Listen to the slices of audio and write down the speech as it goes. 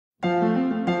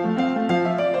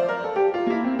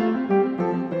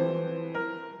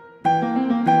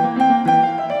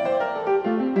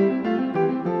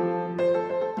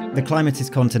The climate is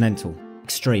continental,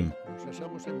 extreme.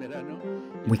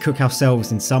 We cook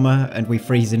ourselves in summer and we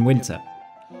freeze in winter.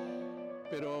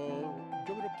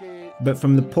 But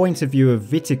from the point of view of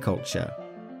viticulture,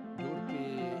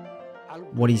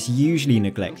 what is usually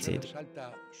neglected,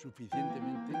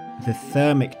 the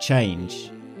thermic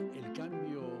change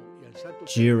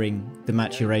during the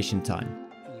maturation time,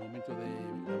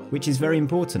 which is very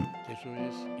important.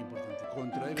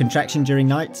 Contraction during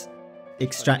night,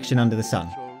 extraction under the sun.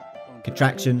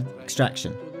 Contraction,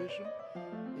 extraction.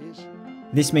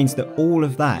 This means that all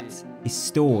of that is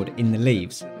stored in the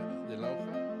leaves.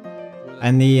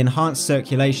 And the enhanced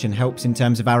circulation helps in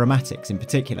terms of aromatics in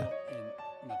particular.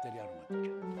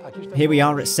 Here we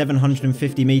are at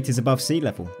 750 meters above sea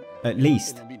level, at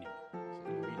least.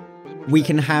 We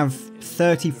can have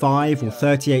 35 or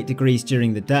 38 degrees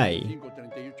during the day,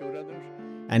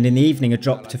 and in the evening a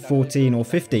drop to 14 or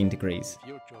 15 degrees.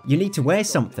 You need to wear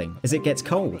something as it gets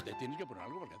cold.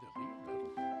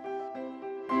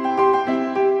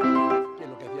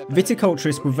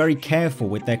 Viticulturists were very careful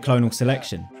with their clonal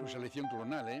selection.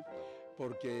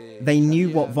 They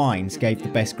knew what vines gave the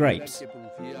best grapes.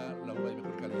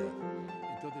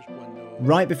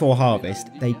 Right before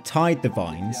harvest, they tied the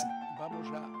vines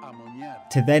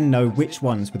to then know which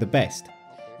ones were the best.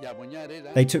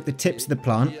 They took the tips of the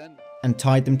plant and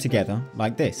tied them together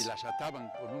like this.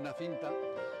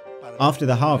 After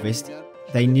the harvest,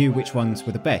 they knew which ones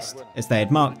were the best, as they had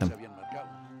marked them.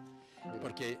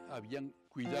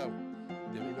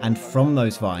 And from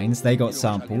those vines, they got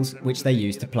samples which they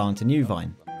used to plant a new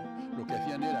vine.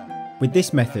 With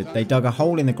this method, they dug a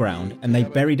hole in the ground and they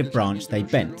buried a branch they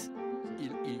bent,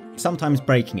 sometimes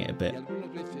breaking it a bit.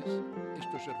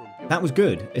 That was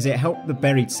good, as it helped the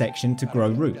buried section to grow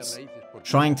roots.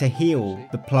 Trying to heal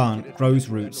the plant grows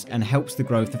roots and helps the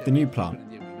growth of the new plant.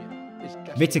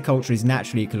 Viticulture is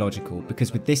naturally ecological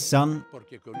because with this sun,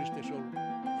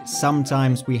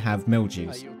 sometimes we have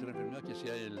mildews.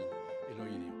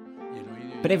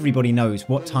 But everybody knows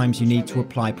what times you need to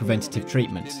apply preventative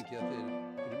treatments.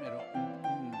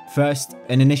 First,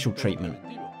 an initial treatment,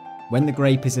 when the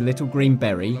grape is a little green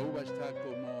berry,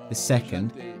 the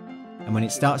second, and when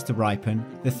it starts to ripen,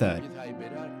 the third.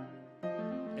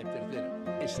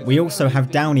 We also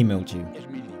have downy mildew.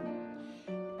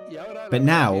 But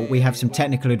now we have some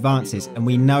technical advances and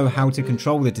we know how to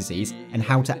control the disease and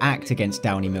how to act against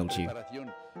downy mildew.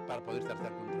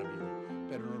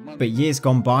 But years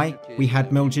gone by, we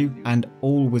had mildew and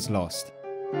all was lost.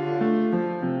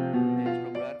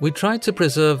 We try to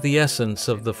preserve the essence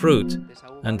of the fruit,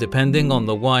 and depending on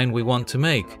the wine we want to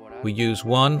make, we use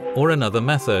one or another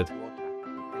method.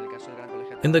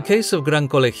 In the case of Gran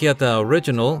Colegiata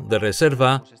Original, the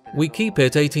Reserva, we keep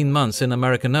it 18 months in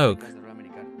American oak.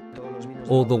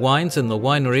 All the wines in the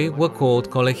winery were called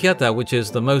Colegiata, which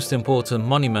is the most important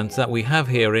monument that we have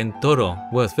here in Toro,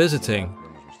 worth visiting.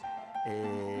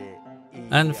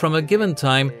 And from a given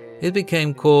time, it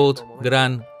became called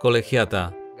Gran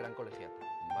Colegiata.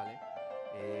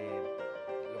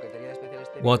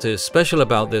 What is special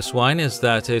about this wine is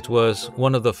that it was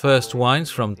one of the first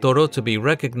wines from Toro to be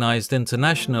recognized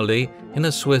internationally in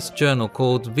a Swiss journal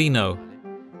called Vino.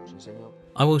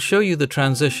 I will show you the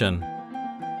transition,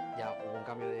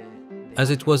 as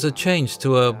it was a change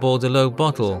to a Bordeaux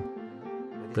bottle.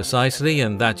 Precisely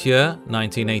in that year,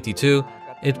 1982,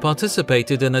 it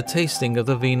participated in a tasting of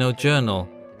the Vino journal,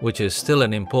 which is still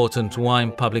an important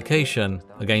wine publication,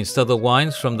 against other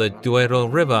wines from the Duero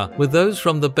River, with those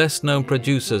from the best-known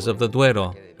producers of the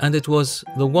Duero, and it was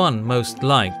the one most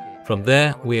liked. From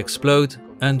there we explode,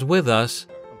 and with us,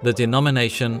 the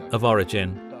denomination of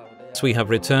origin. We have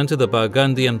returned to the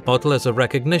Burgundian bottle as a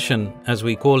recognition, as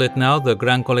we call it now the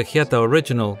Gran Colegiata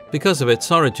Original, because of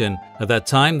its origin. At that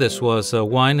time this was a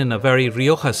wine in a very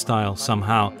Rioja style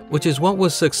somehow, which is what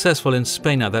was successful in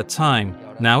Spain at that time.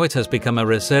 Now it has become a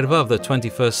Reserva of the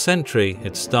 21st century.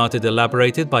 It started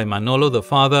elaborated by Manolo the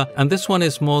father, and this one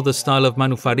is more the style of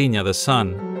Manolo Fariña the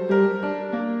son.